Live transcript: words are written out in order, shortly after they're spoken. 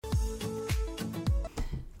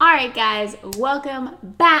All right, guys, welcome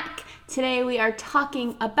back. Today we are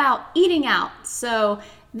talking about eating out. So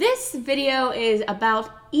this video is about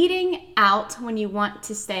eating out when you want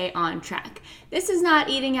to stay on track. This is not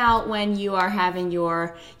eating out when you are having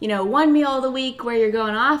your, one meal of the week where you're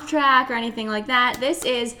going off track or anything like that. This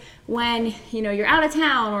is when, you're out of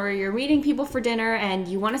town or you're meeting people for dinner and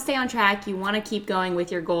you want to stay on track, you want to keep going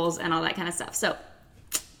with your goals and all that kind of stuff. So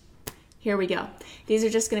here we go. These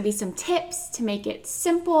are just going to be some tips to make it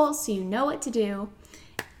simple so you know what to do.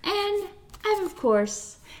 And I've, of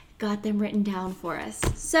course, got them written down for us.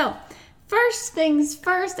 So first things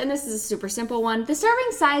first, and this is a super simple one, the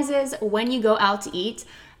serving sizes when you go out to eat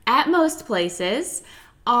at most places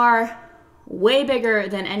are way bigger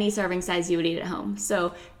than any serving size you would eat at home.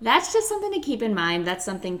 So that's just something to keep in mind. That's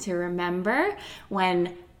something to remember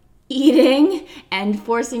when eating and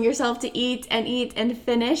forcing yourself to eat and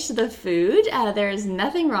finish the food. There is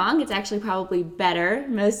nothing wrong. It's actually probably better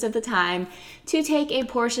most of the time to take a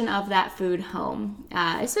portion of that food home.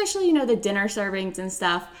 Especially, the dinner servings and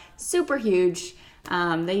stuff, super huge.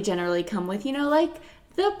 They generally come with, like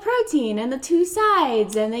the protein and the two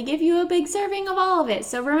sides, and they give you a big serving of all of it.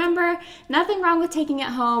 So remember, nothing wrong with taking it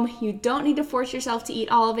home. You don't need to force yourself to eat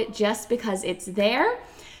all of it just because it's there.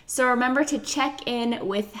 So remember to check in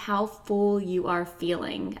with how full you are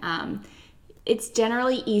feeling. It's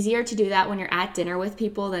generally easier to do that when you're at dinner with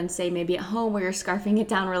people than, say, maybe at home where you're scarfing it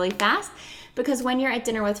down really fast. Because when you're at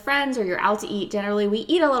dinner with friends or you're out to eat, generally we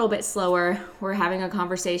eat a little bit slower. We're having a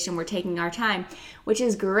conversation, we're taking our time, which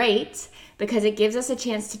is great because it gives us a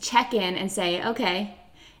chance to check in and say, okay,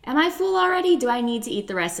 am I full already? Do I need to eat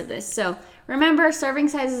the rest of this? So remember, serving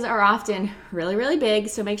sizes are often really, really big,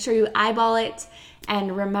 so make sure you eyeball it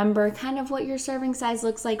and remember kind of what your serving size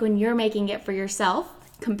looks like when you're making it for yourself.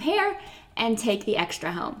 Compare and take the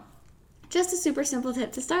extra home. Just a super simple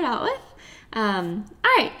tip to start out with. All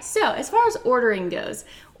right, so as far as ordering goes,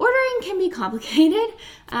 ordering can be complicated,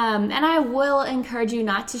 and I will encourage you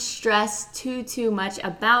not to stress too much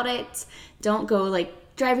about it. Don't go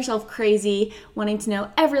drive yourself crazy wanting to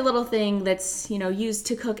know every little thing that's, used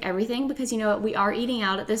to cook everything, because we are eating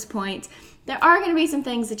out at this point. There are going to be some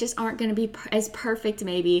things that just aren't going to be as perfect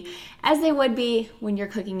maybe as they would be when you're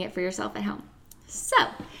cooking it for yourself at home. So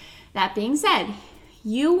that being said,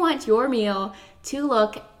 you want your meal to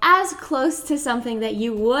look as close to something that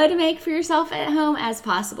you would make for yourself at home as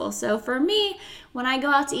possible. So for me, when I go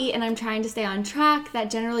out to eat and I'm trying to stay on track, that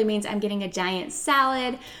generally means I'm getting a giant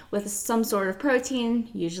salad with some sort of protein,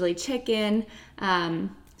 usually chicken.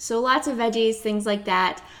 So lots of veggies, things like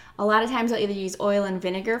that. A lot of times I'll either use oil and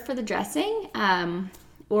vinegar for the dressing,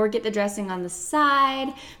 or get the dressing on the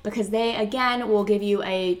side, because they, again, will give you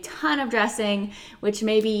a ton of dressing, which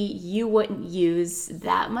maybe you wouldn't use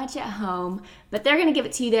that much at home, but they're gonna give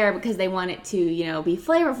it to you there because they want it to, be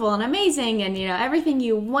flavorful and amazing and, everything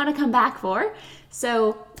you wanna come back for.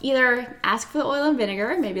 So either ask for the oil and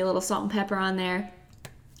vinegar, maybe a little salt and pepper on there,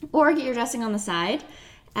 or get your dressing on the side.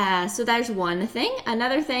 So there's one thing.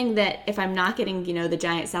 Another thing that if I'm not getting, the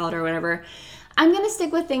giant salad or whatever, I'm going to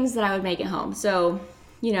stick with things that I would make at home. So,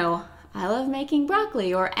 I love making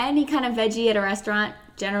broccoli or any kind of veggie at a restaurant.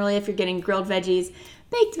 Generally, if you're getting grilled veggies,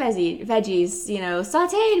 baked veggies,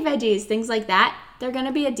 sauteed veggies, things like that, they're going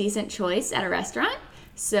to be a decent choice at a restaurant.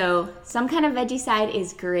 So some kind of veggie side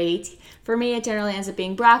is great. For me, it generally ends up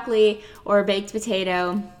being broccoli or a baked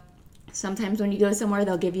potato. Sometimes when you go somewhere,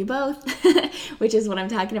 they'll give you both, which is what I'm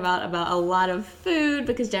talking about a lot of food,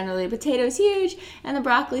 because generally the potato is huge and the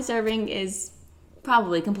broccoli serving is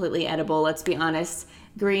probably completely edible, let's be honest.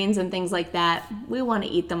 Greens and things like that, we want to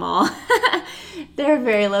eat them all. They're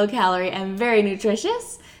very low calorie and very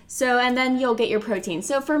nutritious. So, and then you'll get your protein.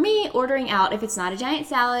 So for me, ordering out, if it's not a giant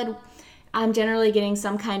salad, I'm generally getting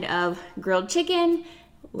some kind of grilled chicken,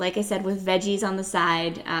 like I said, with veggies on the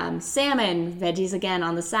side, salmon, veggies again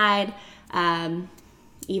on the side,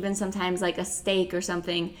 even sometimes like a steak or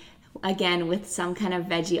something, again with some kind of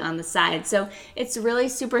veggie on the side. So it's really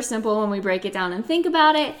super simple when we break it down and think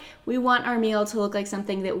about it. We want our meal to look like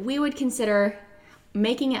something that we would consider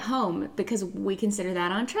making at home, because we consider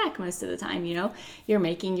that on track most of the time. You're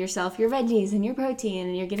making yourself your veggies and your protein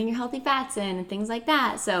and you're getting your healthy fats in and things like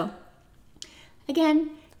that. So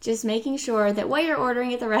again, just making sure that what you're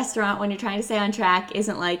ordering at the restaurant when you're trying to stay on track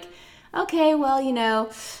isn't like, okay, well,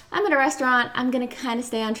 I'm at a restaurant, I'm going to kind of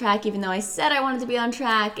stay on track even though I said I wanted to be on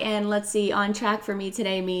track, and let's see, on track for me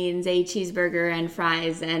today means a cheeseburger and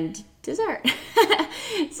fries and dessert.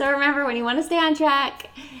 So remember, when you want to stay on track,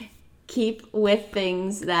 keep with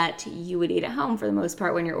things that you would eat at home for the most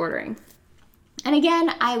part when you're ordering. And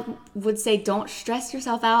again, I would say don't stress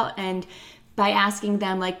yourself out and by asking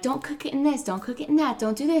them, like, don't cook it in this, don't cook it in that,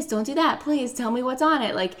 don't do this, don't do that, please tell me what's on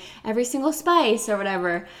it, like every single spice or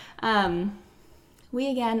whatever. We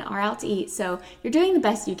again are out to eat, so you're doing the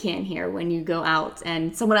best you can here when you go out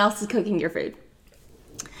and someone else is cooking your food.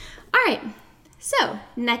 All right, so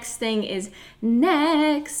next thing is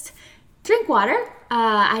drink water.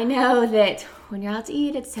 I know that when you're out to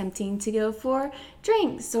eat, it's tempting to go for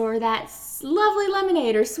drinks or that lovely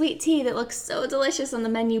lemonade or sweet tea that looks so delicious on the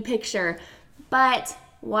menu picture. But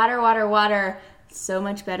water, so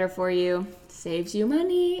much better for you, saves you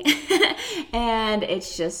money, and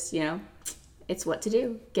it's just, it's what to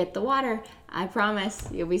do. Get the water. I promise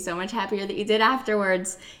you'll be so much happier that you did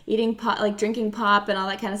afterwards. Eating drinking pop and all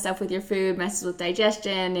that kind of stuff with your food messes with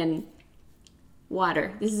digestion. And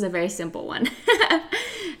water. This is a very simple one.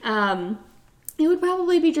 You would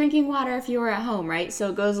probably be drinking water if you were at home, right? So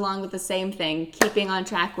it goes along with the same thing, keeping on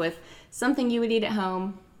track with something you would eat at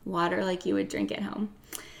home, water like you would drink at home.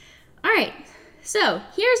 All right, so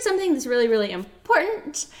here's something that's really, really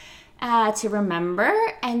important to remember,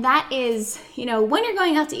 and that is, when you're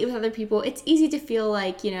going out to eat with other people, it's easy to feel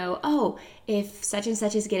like, oh, if such and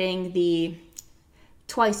such is getting the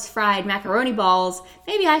twice fried macaroni balls,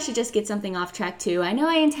 maybe I should just get something off track too. I know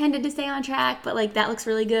I intended to stay on track, but that looks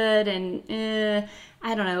really good, and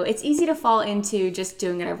I don't know. It's easy to fall into just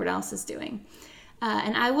doing what everyone else is doing.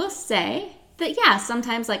 And I will say that, yeah,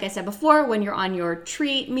 sometimes, like I said before, when you're on your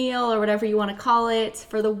treat meal or whatever you want to call it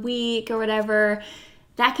for the week or whatever,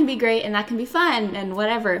 that can be great and that can be fun and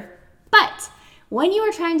whatever. But when you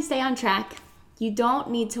are trying to stay on track, you don't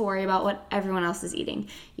need to worry about what everyone else is eating.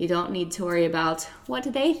 You don't need to worry about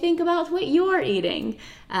what they think about what you're eating.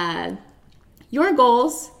 Your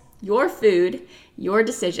goals, your food, your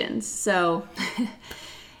decisions. So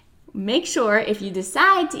make sure if you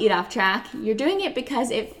decide to eat off track, you're doing it because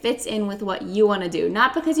it fits in with what you want to do,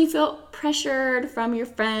 not because you feel pressured from your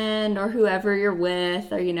friend or whoever you're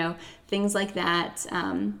with or, things like that.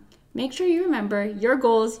 Make sure you remember your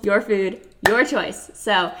goals, your food, your choice.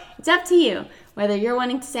 So it's up to you whether you're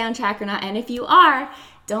wanting to stay on track or not. And if you are,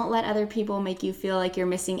 don't let other people make you feel like you're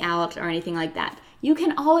missing out or anything like that. You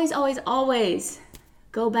can always, always, always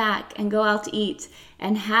go back and go out to eat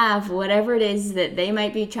and have whatever it is that they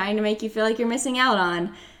might be trying to make you feel like you're missing out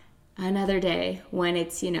on another day when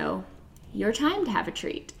it's, your time to have a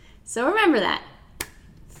treat. So remember that.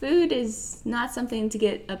 Food is not something to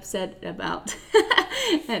get upset about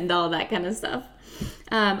and all that kind of stuff.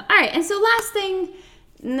 All right, and so last thing,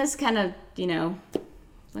 and this kind of,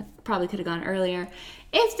 I probably could have gone earlier.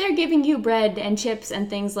 If they're giving you bread and chips and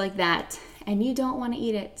things like that, and you don't want to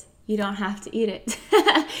eat it, you don't have to eat it.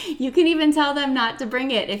 You can even tell them not to bring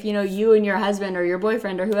it if, you and your husband or your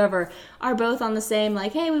boyfriend or whoever are both on the same,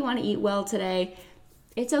 hey, we want to eat well today.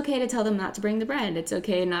 It's okay to tell them not to bring the bread. It's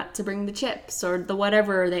okay not to bring the chips or the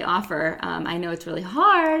whatever they offer. I know it's really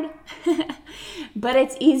hard, but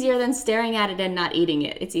it's easier than staring at it and not eating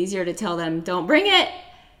it. It's easier to tell them, don't bring it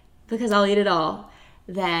because I'll eat it all,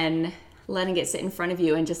 than letting it sit in front of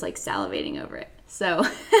you and just salivating over it. So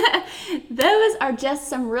those are just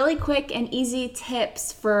some really quick and easy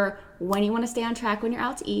tips for when you want to stay on track when you're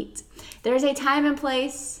out to eat. There's a time and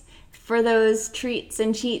place for those treats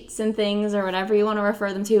and cheats and things, or whatever you want to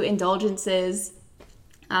refer them to, indulgences.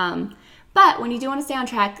 But when you do want to stay on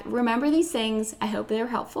track, remember these things. I hope they were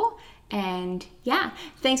helpful. And yeah,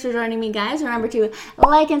 thanks for joining me, guys. Remember to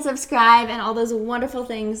like and subscribe and all those wonderful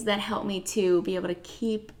things that help me to be able to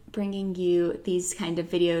keep bringing you these kind of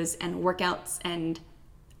videos and workouts and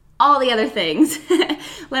all the other things.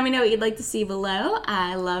 Let me know what you'd like to see below.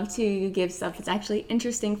 I love to give stuff that's actually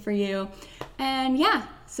interesting for you. And yeah,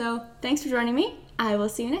 so thanks for joining me. I will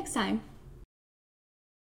see you next time.